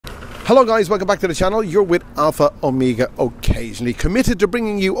Hello guys, welcome back to the channel. You're with Alpha Omega Occasionally, committed to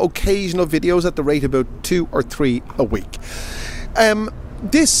bringing you occasional videos at the rate of about 2 or 3 a week.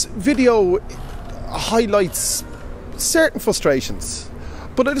 This video highlights certain frustrations,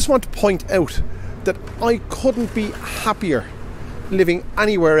 but I just want to point out that I couldn't be happier living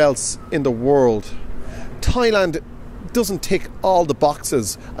anywhere else in the world. Thailand doesn't tick all the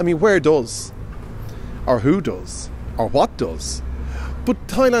boxes. I mean, where does? Or who does? Or what does? But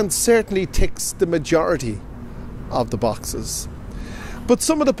Thailand certainly ticks the majority of the boxes. But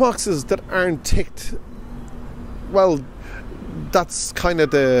some of the boxes that aren't ticked, well, that's kind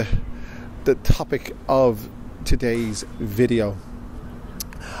of the topic of today's video.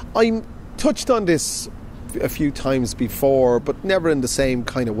 I touched on this a few times before, but never in the same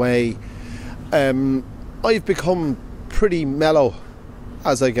kind of way. I've become pretty mellow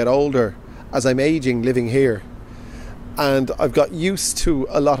as I get older, as I'm aging living here. And I've got used to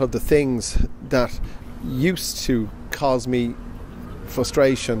a lot of the things that used to cause me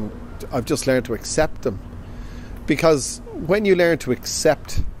frustration. I've just learned to accept them. Because when you learn to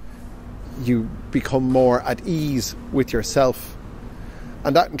accept, you become more at ease with yourself.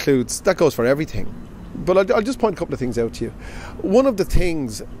 And that goes for everything. But I'll just point a couple of things out to you. One of the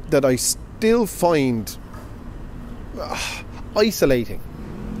things that I still find isolating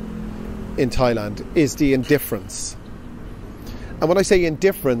in Thailand is the indifference. And when I say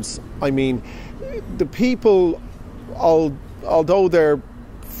indifference, I mean the people, although they're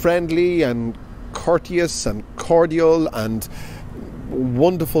friendly and courteous and cordial and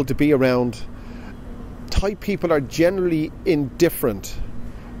wonderful to be around, Thai people are generally indifferent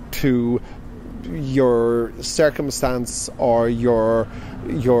to your circumstance or your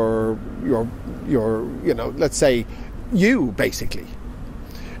let's say you, basically.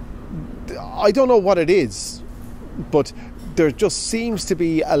 I don't know what it is, but there just seems to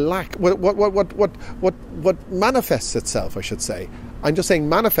be a lack. What manifests itself, I should say. I'm just saying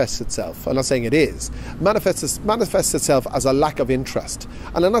manifests itself. I'm not saying it is. Manifests itself as a lack of interest.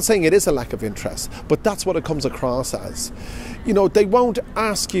 And I'm not saying it is a lack of interest, but that's what it comes across as. You know, they won't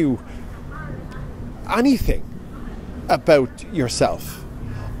ask you anything about yourself.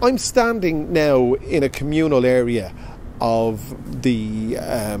 I'm standing now in a communal area of the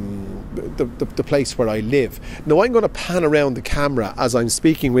place where I live. Now I'm going to pan around the camera as I'm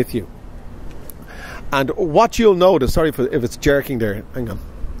speaking with you, and what you'll notice, sorry if it's jerking there, hang on.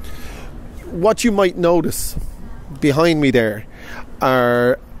 What you might notice behind me there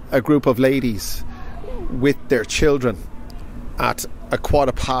are a group of ladies with their children at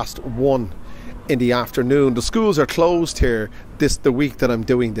 1:15 in the afternoon. The schools are closed here the week that I'm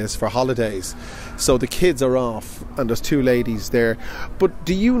doing this for holidays, so the kids are off and there's two ladies there. But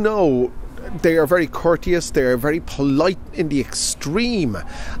do you know, they are very courteous, they are very polite in the extreme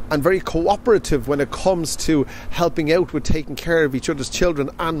and very cooperative when it comes to helping out with taking care of each other's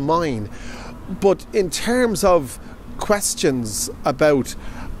children and mine. But in terms of questions about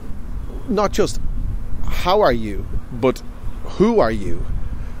not just how are you, but who are you,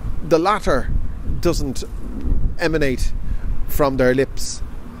 the latter doesn't emanate from their lips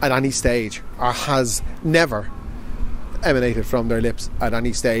at any stage, or has never emanated from their lips at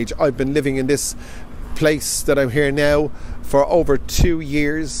any stage. I've been living in this place that I'm here now for over 2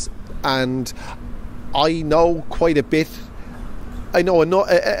 years, and I know quite a bit. I know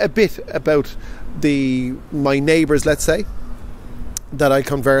a bit about my neighbours, let's say, that I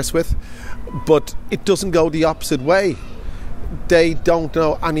converse with, but it doesn't go the opposite way. They don't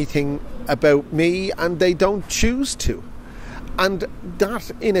know anything about me, and they don't choose to. And that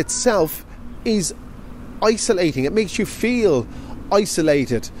in itself is isolating. It makes you feel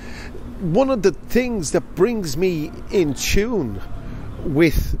isolated. One of the things that brings me in tune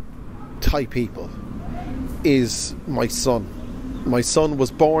with Thai people is my son. My son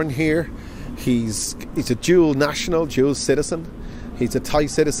was born here. He's a dual national, dual citizen. He's a Thai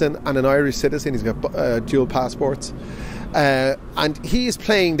citizen and an Irish citizen. He's got dual passports. And he is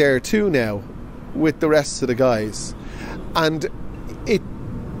playing there too now with the rest of the guys. And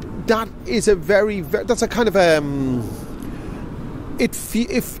that's a kind of it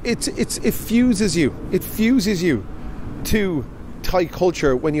fuses you to Thai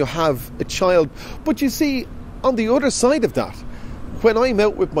culture when you have a child. But you see, on the other side of that, when I'm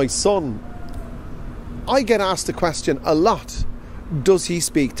out with my son, I get asked the question a lot, does he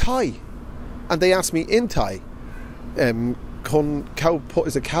speak Thai? And they ask me in Thai, kun cow,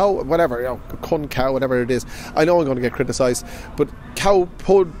 is it cow, whatever, you know, kun cow, whatever it is. I know I'm going to get criticised, but cow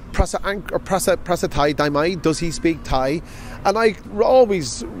pod prasa Thai daimai, does he speak Thai? And I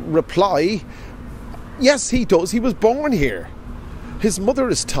always reply, yes, he does. He was born here. His mother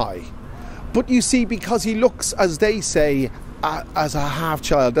is Thai. But you see, because he looks, as they say, as a half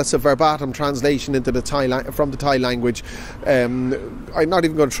child. That's a verbatim translation into the from the Thai language. I'm not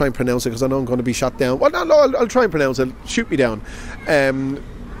even going to try and pronounce it because I know I'm going to be shot down. Well, no, I'll try and pronounce it. Shoot me down.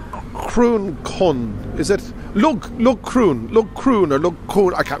 Kroon Kun, is it? Lug Kroon, or Lug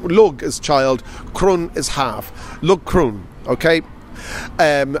Kroon. I can't. Lug is child. Kroon is half. Lug Kroon. Okay.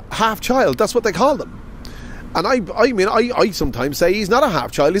 Half child. That's what they call them. And I sometimes say he's not a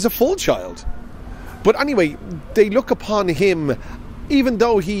half child. He's a full child. But anyway, they look upon him, even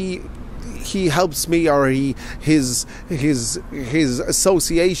though he helps me, or his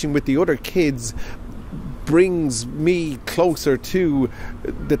association with the other kids brings me closer to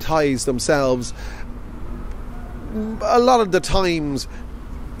the Thais themselves. A lot of the times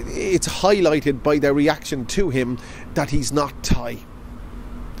it's highlighted by their reaction to him that he's not Thai.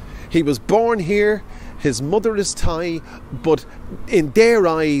 He was born here, his mother is Thai, but in their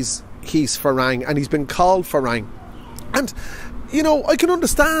eyes he's Farang, and he's been called Farang. And you know, I can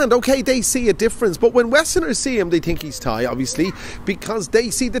understand, okay, they see a difference, but when Westerners see him, they think he's Thai, obviously, because they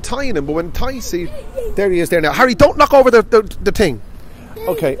see the Thai in him. But when Thai see, there he is there now. Harry, don't knock over the thing.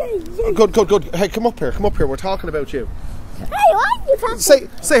 Okay, good. Hey, come up here. We're talking about you. Hey, what are you talking?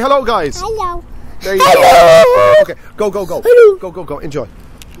 Say hello, guys. Hello. There you Hello. go. Okay, go. Hello. Go. Enjoy.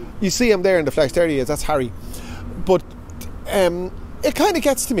 You see him there in the flesh. There he is. That's Harry. But it kind of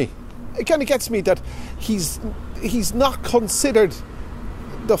gets to me. It kind of gets me that he's not considered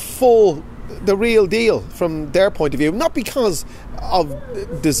the real deal from their point of view. Not because of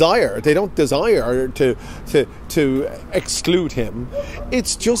desire. They don't desire to exclude him.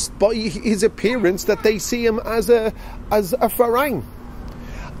 It's just by his appearance that they see him as a Farang.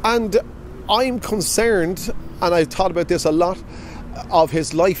 And I'm concerned, and I've thought about this a lot, of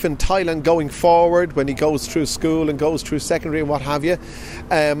his life in Thailand going forward when he goes through school and goes through secondary and what have you.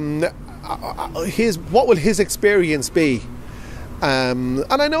 What will his experience be? And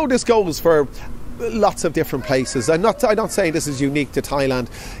I know this goes for lots of different places. I'm not saying this is unique to Thailand.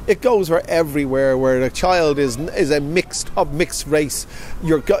 It goes for everywhere where a child is a mixed race.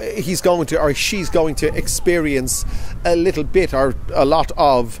 He's going to, or she's going to, experience a little bit or a lot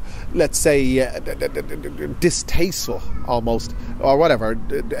of, let's say, distasteful almost, or whatever,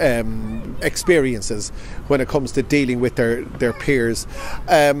 experiences when it comes to dealing with their peers.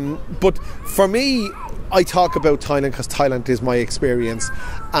 But for me, I talk about Thailand because Thailand is my experience,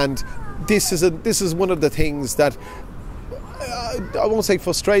 and this is one of the things that I won't say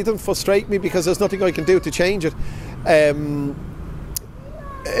frustrate me, because there's nothing I can do to change it.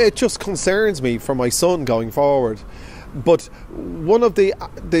 It just concerns me for my son going forward. But one of the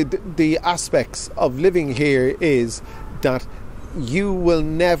aspects of living here is that you will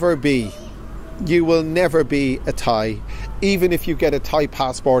never be a Thai, even if you get a Thai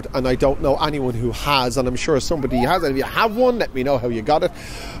passport, and I don't know anyone who has, and I'm sure somebody has, and if you have one, let me know how you got it.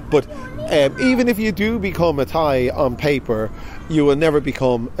 But even if you do become a Thai on paper, you will never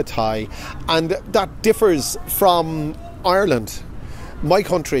become a Thai. And that differs from Ireland, my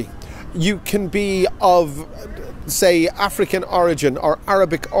country. You can be of, say, African origin or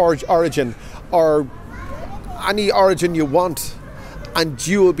Arabic origin or any origin you want, and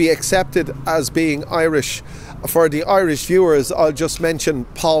you will be accepted as being Irish. For the Irish viewers, I'll just mention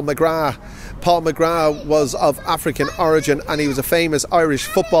Paul McGrath. Paul McGrath was of African origin, and he was a famous Irish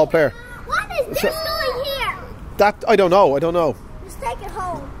football player. What is this doing here? That I don't know. Just take it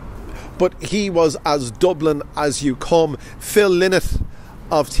home. But he was as Dublin as you come. Phil Lynott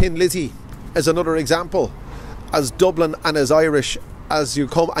of Tin Lizzy is another example. As Dublin and as Irish as you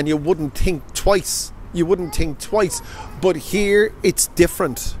come, and you wouldn't think twice. But here it's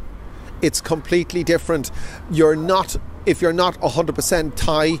different. It's completely different. If you're not 100%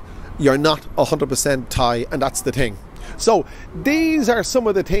 Thai, you're not 100% Thai, and that's the thing. So these are some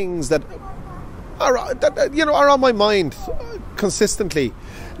of the things that are on my mind consistently,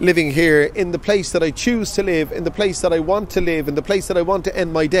 living here in the place that I choose to live, in the place that I want to live, in the place that I want to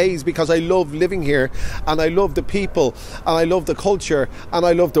end my days, because I love living here, and I love the people, and I love the culture, and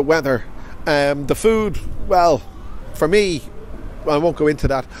I love the weather. The food, well, for me, I won't go into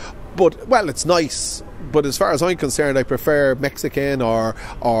that, but, well, it's nice. But as far as I'm concerned, I prefer Mexican or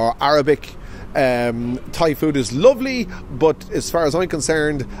Arabic. Thai food is lovely, but as far as I'm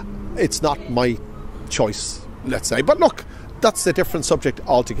concerned, it's not my choice, let's say. But look, that's a different subject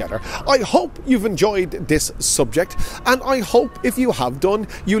altogether. I hope you've enjoyed this subject, and I hope, if you have done,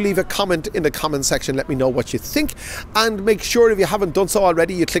 you leave a comment in the comment section. Let me know what you think, and make sure, if you haven't done so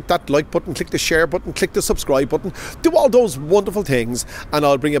already, you click that like button, click the share button, click the subscribe button, do all those wonderful things, and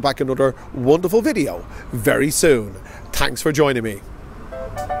I'll bring you back another wonderful video very soon. Thanks for joining me.